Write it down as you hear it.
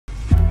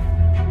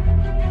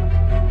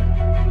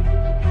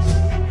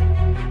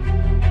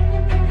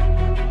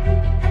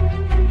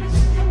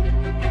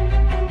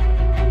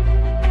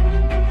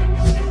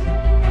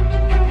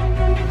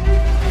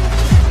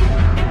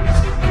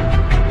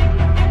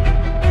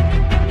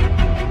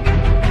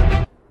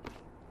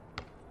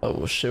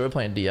Oh shit, we're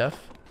playing DF.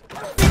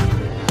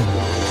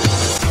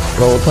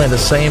 Bro, we're playing the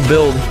same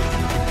build.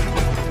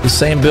 The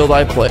same build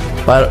I play.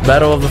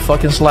 Battle of the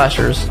fucking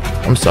slashers.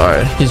 I'm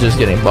sorry. He's just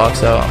getting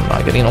boxed out. I'm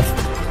not getting no.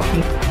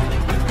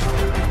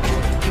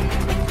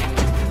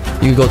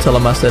 You can go tell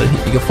him I said it.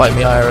 You can fight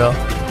me IRL.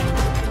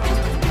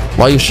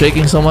 Why are you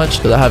shaking so much?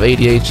 Because I have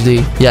ADHD.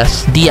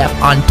 Yes,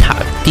 DF on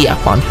top.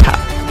 DF on top.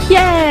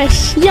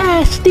 Yes,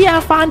 yes,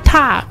 DF on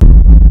top.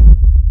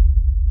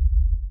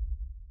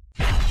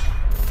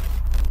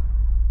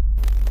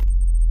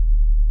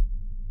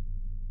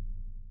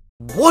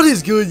 What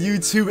is good,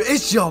 YouTube?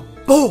 It's your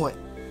boy,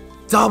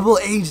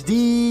 DoubleH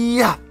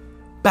DF,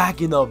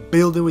 back in the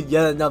building with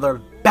yet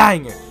another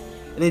banger.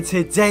 And in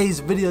today's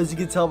video, as you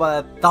can tell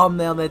by the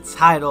thumbnail and the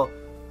title,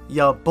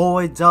 your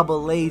boy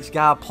DoubleH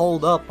got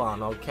pulled up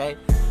on, okay?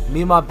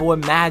 Me and my boy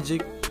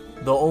Magic,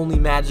 the only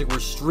Magic, were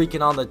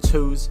streaking on the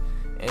twos.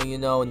 And you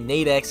know,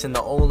 Nadexe and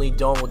the only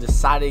Domo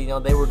decided, you know,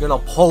 they were gonna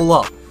pull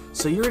up.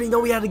 So you already know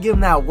we had to give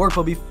them that work.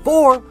 But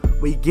before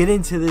we get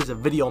into this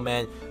video,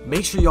 man,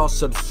 make sure y'all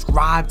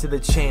subscribe to the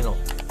channel.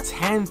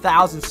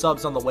 10,000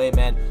 subs on the way,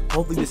 man.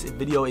 Hopefully this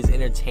video is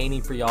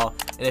entertaining for y'all,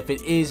 and if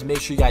it is, make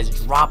sure you guys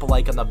drop a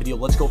like on the video.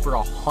 Let's go for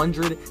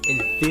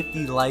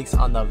 150 likes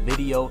on the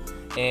video,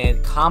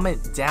 and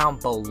comment down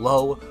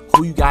below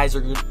who you guys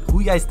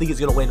think is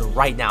gonna win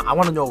right now. I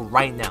want to know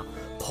right now.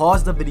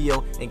 Pause the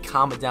video and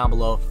comment down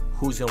below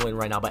who's gonna win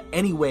right now. But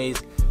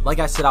anyways, like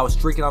I said, I was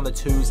streaking on the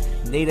twos.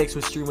 Nadexe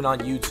was streaming on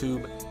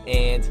YouTube,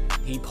 and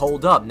he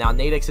pulled up. Now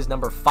Nadexe is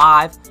number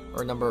 5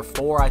 or number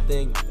 4, I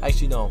think.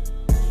 Actually, no.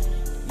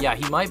 Yeah,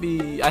 he might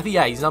be. I think,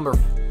 yeah, he's number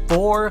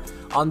 4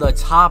 on the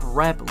top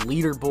rep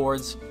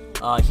leaderboards.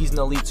 He's an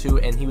Elite 2,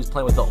 and he was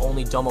playing with the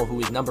only Domo, who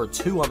is number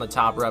 2 on the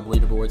top rep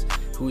leaderboards,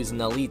 who is an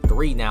Elite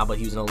 3 now, but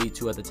he was an Elite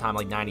 2 at the time,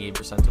 like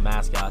 98% to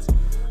mascots.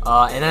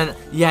 And then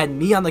you had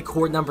me on the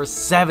court, number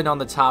 7 on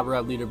the top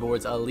rep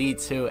leaderboards, Elite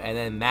 2, and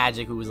then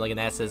Magic, who was like an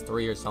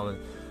SS3 or something.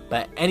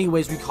 But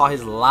anyways, we call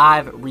his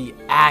live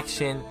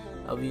reaction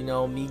of, you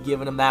know, me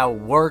giving him that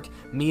work.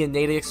 Me and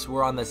Nadexe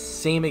were on the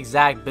same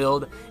exact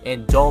build,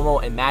 and Domo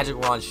and Magic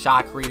were on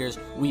shot creators.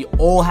 We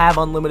all have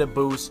unlimited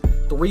boosts.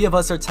 3 of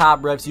us are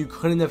top reps. You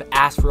couldn't have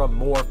asked for a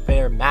more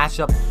fair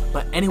matchup.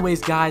 But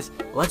anyways, guys,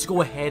 let's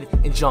go ahead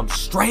and jump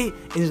straight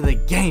into the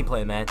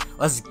gameplay, man.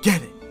 Let's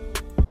get it.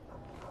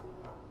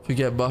 If you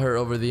get butthurt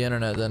over the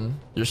internet, then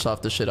you're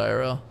soft as shit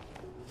IRL.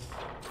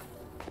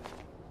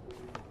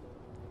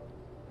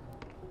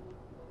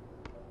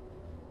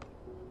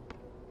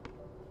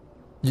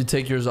 You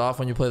take yours off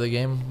when you play the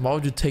game? Why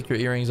would you take your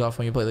earrings off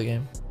when you play the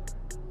game?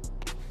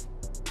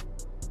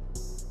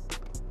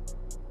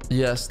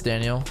 Yes,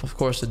 Daniel. Of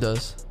course it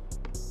does.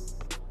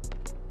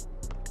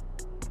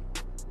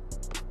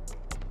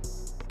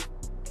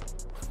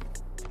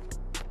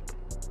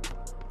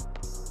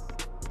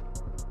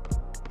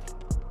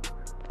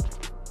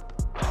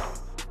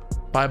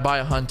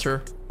 Bye-bye,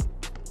 Hunter.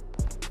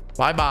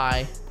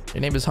 Bye-bye.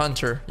 Your name is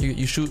Hunter.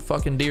 You shoot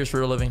fucking deers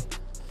for a living.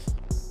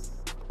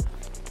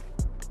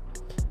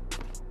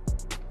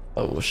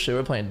 Oh shit,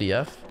 we're playing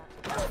DF.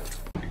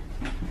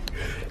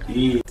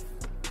 Yeah.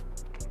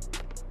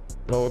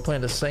 Well, we're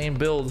playing the same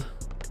build.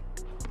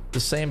 The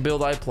same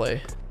build I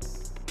play.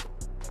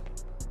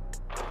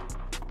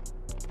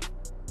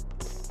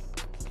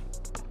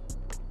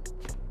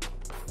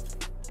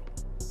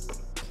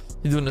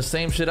 You're doing the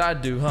same shit I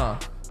do, huh?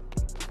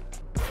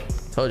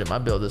 Told you my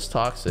build is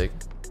toxic.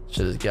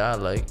 Shit is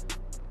godlike.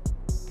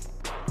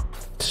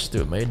 This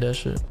dude made that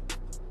shit.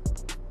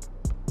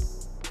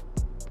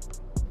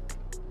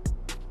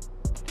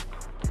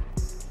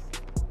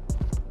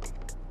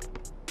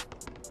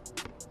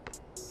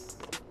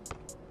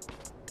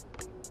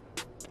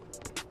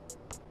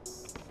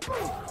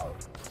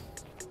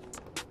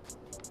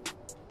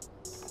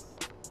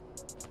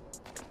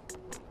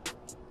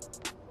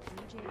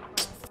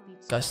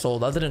 I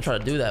sold. I didn't try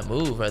to do that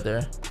move right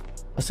there.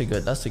 That's a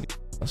good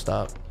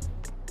stop.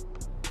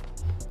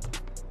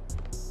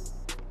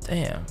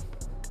 Damn.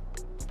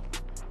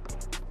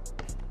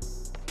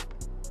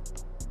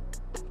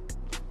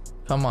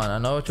 Come on, I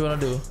know what you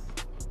want to do.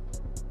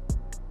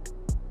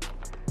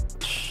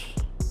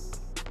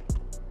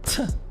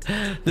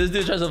 This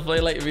dude tries to play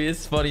like me.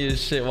 It's funny as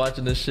shit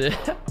watching this shit.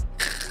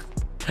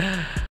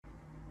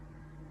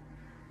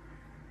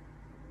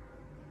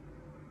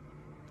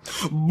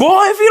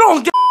 Boy, if you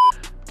don't get.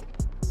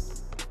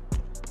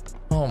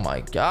 Oh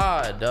my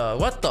god,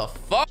 what the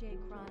fuck?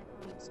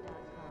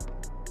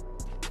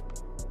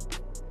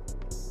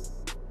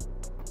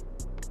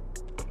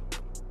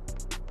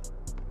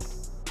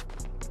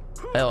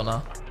 Hell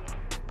no.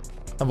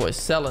 That boy's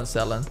selling.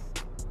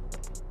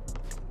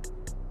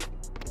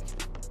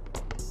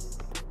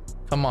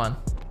 Come on.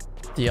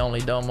 The only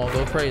Domo,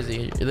 go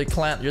crazy. You're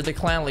the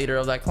clan leader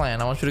of that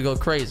clan. I want you to go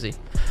crazy.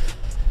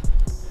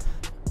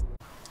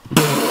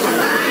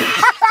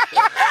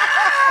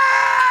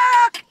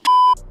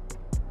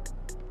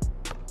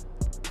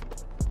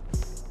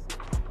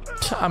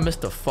 I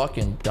missed the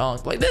fucking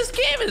dunk. Like, this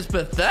game is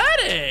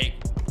pathetic.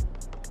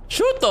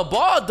 Shoot the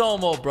ball,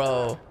 Domo,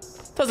 bro.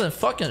 Doesn't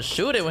fucking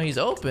shoot it when he's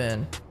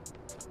open.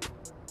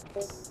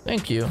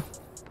 Thank you.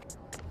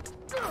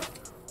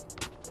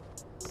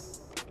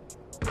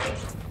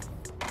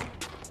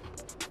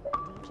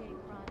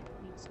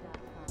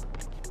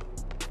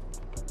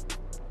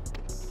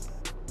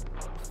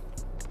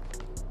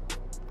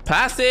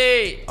 Pass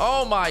it!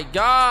 Oh my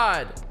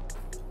god!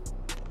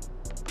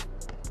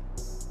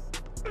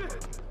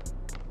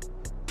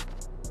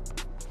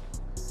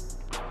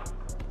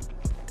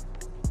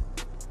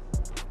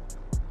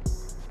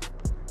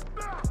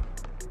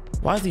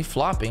 Why is he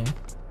flopping?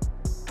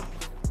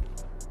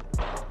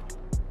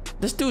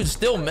 This dude's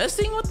still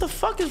missing? What the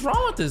fuck is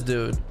wrong with this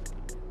dude?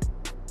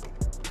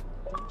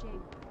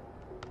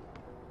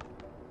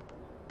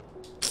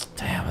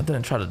 Damn, I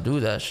didn't try to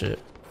do that shit.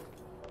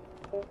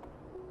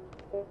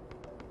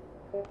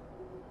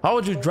 How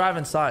would you drive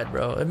inside,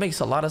 bro? It makes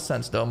a lot of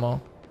sense,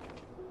 Domo.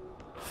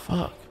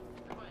 Fuck.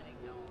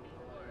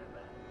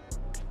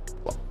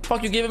 What the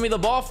fuck you giving me the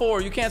ball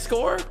for? You can't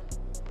score?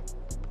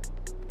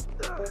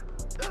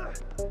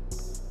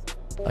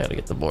 I gotta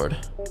get the board.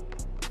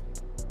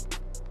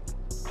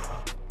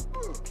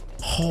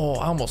 Oh,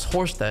 I almost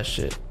horsed that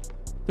shit.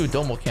 Dude,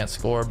 Domo can't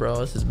score, bro.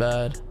 This is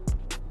bad.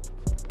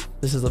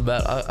 This is a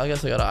bad. I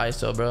guess I got an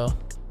ISO, bro.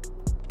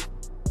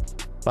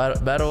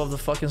 Battle of the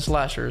fucking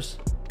slashers.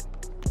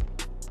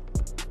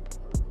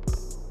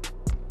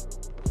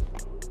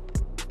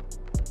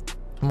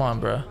 Come on,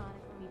 bro.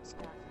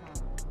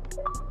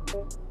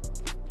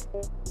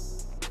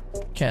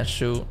 Can't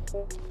shoot.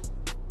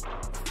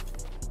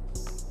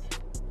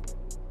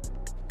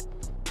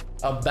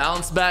 A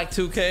bounce back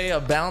 2K? A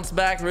bounce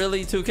back,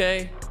 really,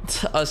 2K?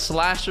 A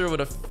slasher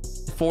with a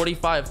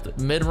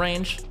 45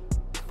 mid-range?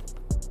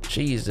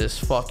 Jesus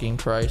fucking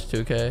Christ,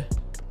 2K.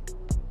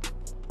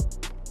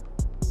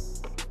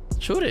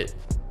 Shoot it.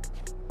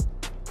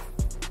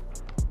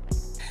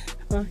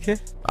 Okay.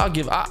 I'll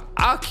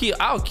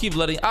keep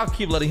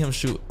letting him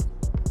shoot.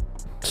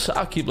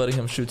 I'll keep letting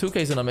him shoot.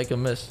 2K's gonna make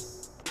him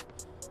miss.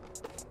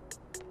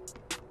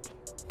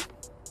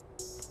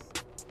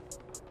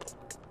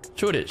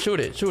 Shoot it, shoot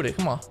it, shoot it.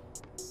 Come on.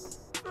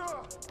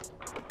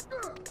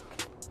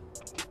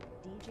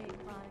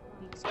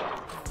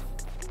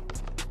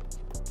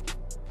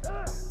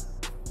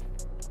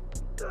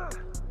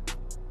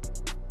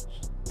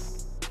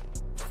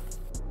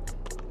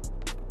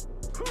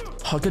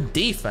 Oh, good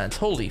defense.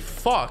 Holy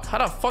fuck. How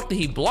the fuck did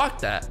he block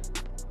that?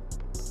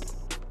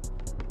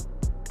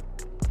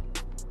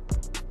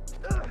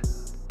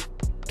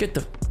 Get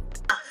the...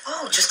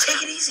 Oh, just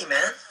take it easy,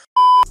 man.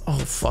 Oh,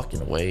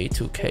 fucking way,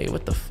 2K.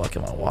 What the fuck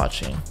am I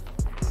watching?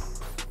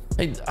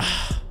 Hey,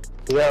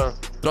 Yeah.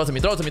 throw it to me,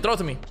 throw it to me, throw it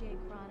to me.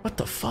 What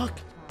the fuck?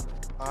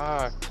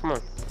 Come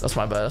on. That's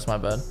my bad, that's my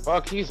bad.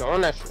 Fuck, he's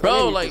on that shit.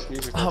 Bro, like,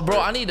 bro,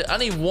 I need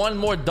one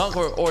more dunk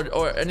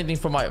or anything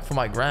for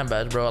my grand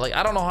badge, bro. Like,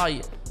 I don't know how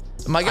you...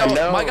 My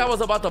guy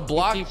was about to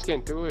block. He keeps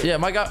getting through it. Yeah,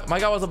 my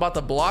guy was about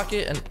to block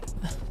it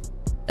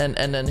and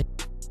then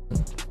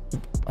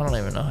I don't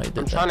even know how he did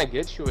that. I'm trying to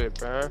get you it,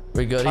 bro.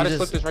 We're good. Try to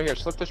slip this right here.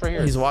 Slip this right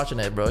here. He's watching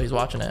it, bro. He's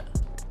watching it.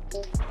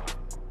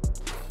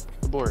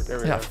 The board. There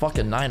we He go. got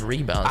fucking 9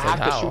 rebounds. I like,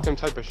 have to how? shoot them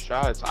type of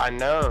shots. I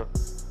know.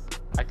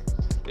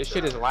 This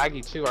shit is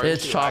laggy too.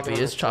 It's choppy.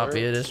 It's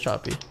choppy. It is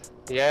choppy.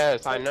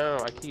 Yes, I know.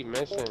 I keep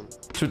missing.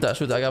 Shoot that.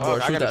 Shoot that. I got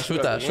board. Shoot that.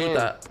 Shoot that. Shoot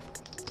that.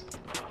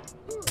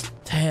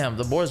 Damn,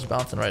 the board's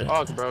bouncing right.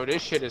 Fuck, bro.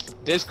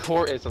 This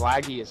court is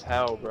laggy as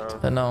hell, bro.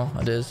 I know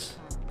it is.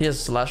 He has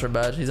a slasher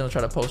badge. He's gonna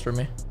try to poster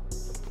me.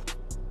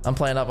 I'm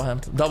playing up on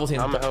him. Double team.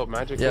 I'm gonna help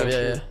Magic.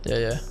 Yeah.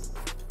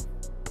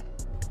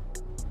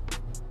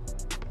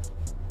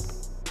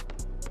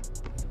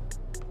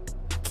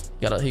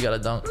 He got a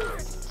dunk.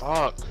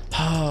 Fuck.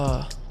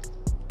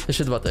 This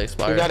shit's about to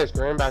expire. He got his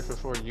grand back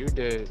before you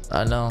did.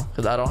 I know,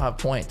 because I don't have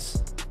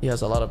points. He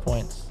has a lot of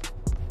points.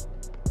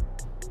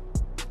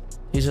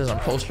 He's just on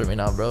poster me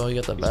now, bro. You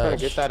got the badge. He's gonna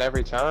get that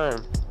every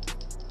time.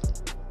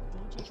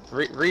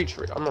 Reach.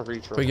 I'm gonna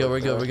reach. We're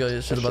good.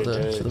 This shit's about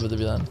to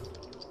be done.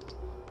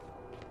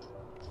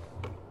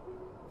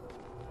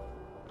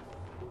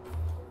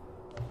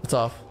 It's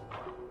off.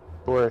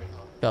 Board.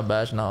 Got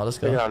badge now. Let's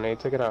go. Take it out, Nate.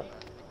 Take it out.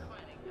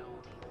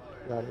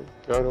 Got it.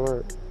 Go to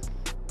work.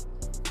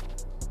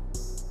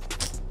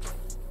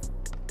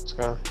 Let's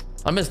go.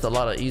 I missed a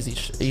lot of easy.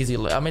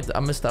 I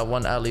missed that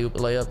one alley-oop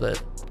layup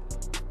that.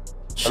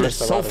 Shit's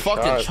so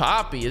fucking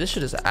choppy. This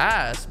shit is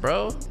ass,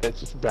 bro.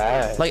 It's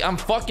bad. Like, I'm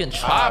fucking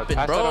chopping,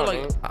 bro.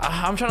 Like, me.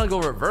 I'm trying to go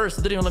reverse.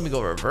 It didn't even let me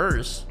go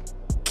reverse.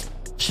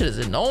 Shit is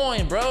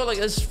annoying, bro. Like,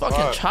 it's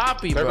fucking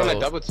choppy, bro. They're gonna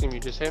double team you.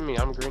 Just hit me.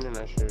 I'm greening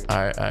that shit.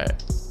 All right.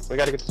 We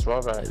gotta get the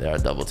 12 out. They are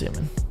double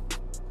teaming.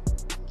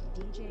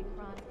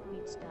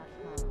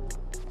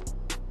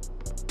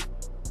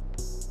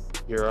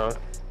 You're on.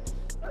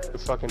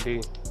 Good fucking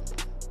D.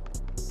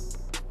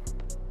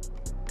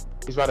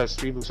 He's about to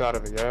speed boost out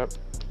of it, yep.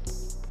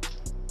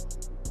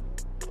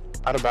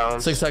 Out of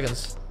bounds. 6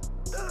 seconds.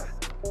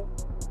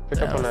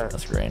 Pick up on that.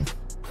 That's green.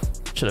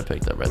 Should have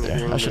picked up right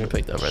there. I should have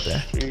picked up right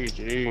there.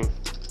 GG.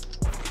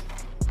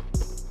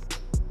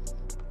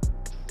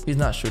 He's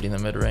not shooting the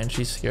mid-range.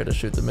 He's scared to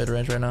shoot the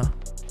mid-range right now.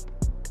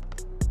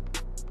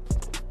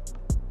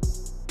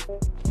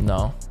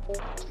 No.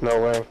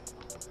 No way.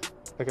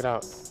 Look it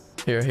out.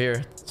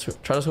 Here.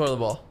 Try to score the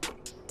ball.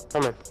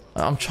 Come in.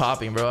 I'm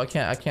chopping, bro. I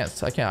can't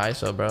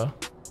ISO, bro.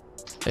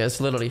 Yeah, it's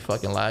literally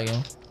fucking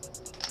lagging.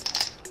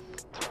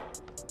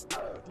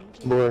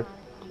 Boy.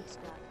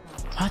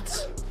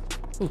 What?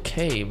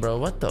 2K, bro.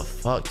 What the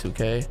fuck,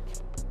 2K?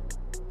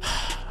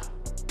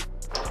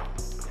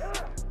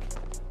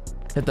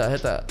 Hit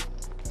that.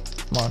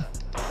 Come on.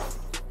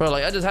 Bro,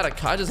 like I just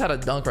had a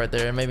dunk right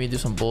there and made me do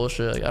some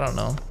bullshit. Like, I don't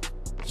know.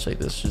 Shake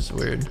this shit's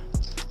weird.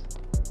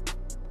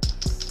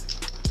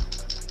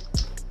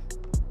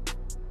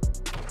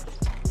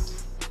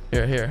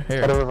 Here.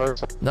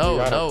 No,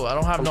 I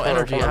don't have no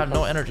energy. I have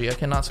no energy. I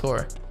cannot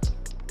score.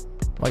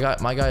 My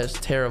guy is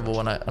terrible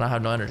when I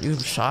have no energy. You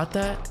shot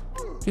that?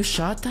 You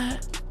shot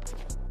that?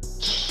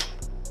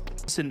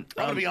 Listen,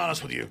 I'm gonna be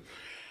honest with you.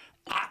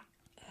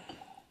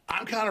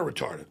 I'm kind of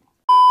retarded.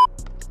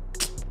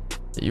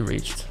 You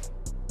reached.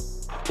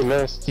 He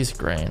missed. He's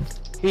grand.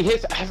 He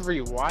hits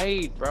every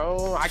white,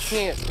 bro. I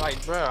can't,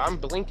 like, bro. I'm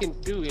blinking,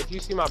 dude. If you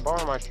see my bar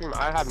on my stream,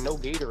 I have no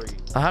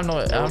Gatorade. I have no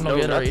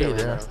Gatorade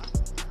either. Right,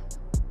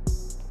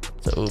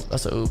 It's a oop.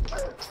 That's a oop.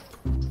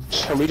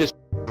 and we just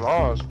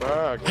lost,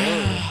 bro.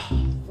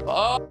 Again.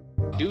 Oh,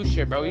 do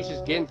shit, bro. He's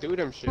just getting through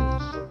them shits.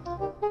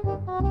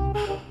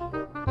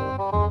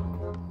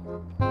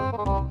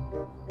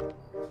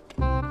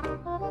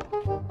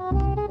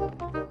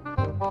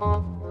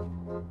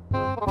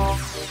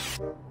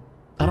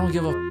 I don't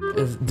give a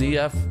if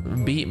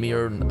DF beat me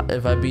or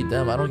if I beat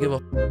them. I don't give a.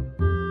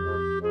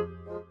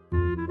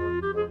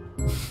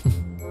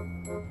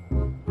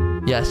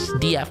 Yes,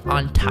 DF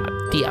on top.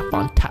 DF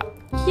on top.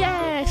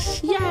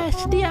 Yes,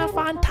 DF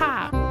on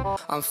top.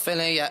 I'm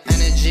feeling your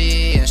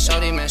energy, and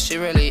shorty, man, she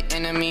really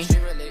into me.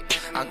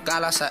 I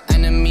got lots of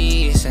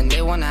enemies, and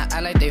they wanna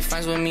act like they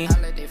friends with me.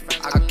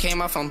 I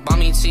came up from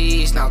bummy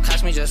tees, now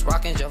catch me just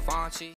rocking Givenchy.